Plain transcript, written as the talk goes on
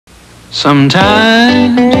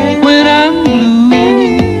Sometimes when I'm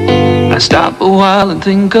blue, I stop a while and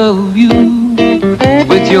think of you.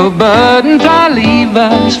 With your buttonfly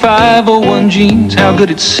Levi's 501 jeans, how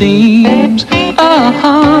good it seems.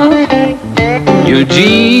 Your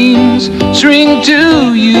jeans shrink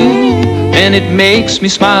to you, and it makes me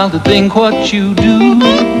smile to think what you do.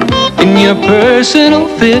 In your personal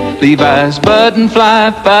fit, Levi's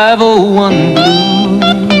buttonfly 501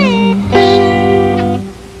 blues.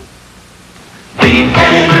 The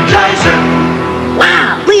Energizer.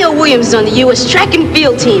 Wow, Leo Williams is on the U.S. track and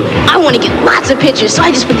field team. I want to get lots of pictures, so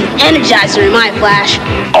I just put the Energizer in my flash.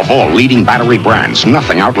 Of all leading battery brands,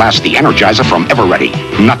 nothing outlasts the Energizer from Ever-Ready.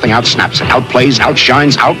 Nothing outsnaps it, outplays,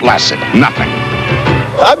 outshines, outlasts it. Nothing.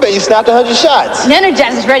 I bet you snapped 100 shots. The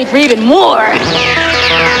Energizer's ready for even more.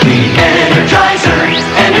 The Energizer.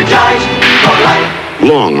 Energize your life.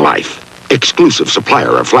 Long Life. Exclusive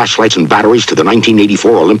supplier of flashlights and batteries to the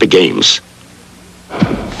 1984 Olympic Games.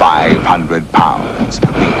 500 pounds, the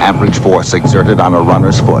average force exerted on a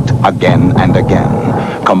runner's foot again and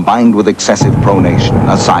again. Combined with excessive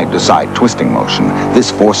pronation, a side-to-side twisting motion, this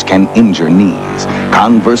force can injure knees.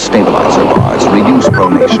 Converse stabilizer bars reduce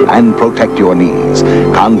pronation and protect your knees.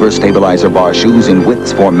 Converse stabilizer bar shoes in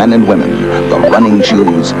widths for men and women. The running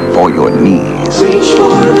shoes for your knees. Reach for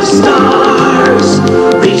the stars.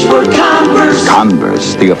 Reach for Converse.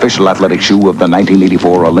 Converse, the official athletic shoe of the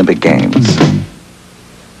 1984 Olympic Games.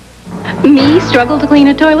 Me struggle to clean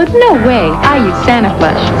a toilet? No way. I use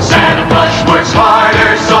Sani-Flush. Sani-Flush works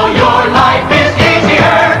harder, so your life is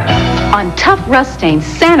easier. On tough rust stains,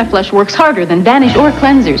 Sani-Flush works harder than Vanish or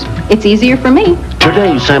cleansers. It's easier for me.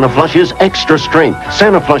 Today's Sani-Flush is extra strength.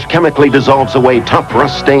 Sani-Flush chemically dissolves away tough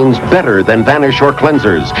rust stains better than Vanish or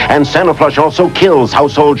cleansers. And Sani-Flush also kills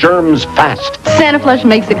household germs fast. Sani-Flush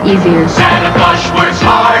makes it easier. Sani-Flush works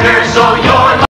harder, so your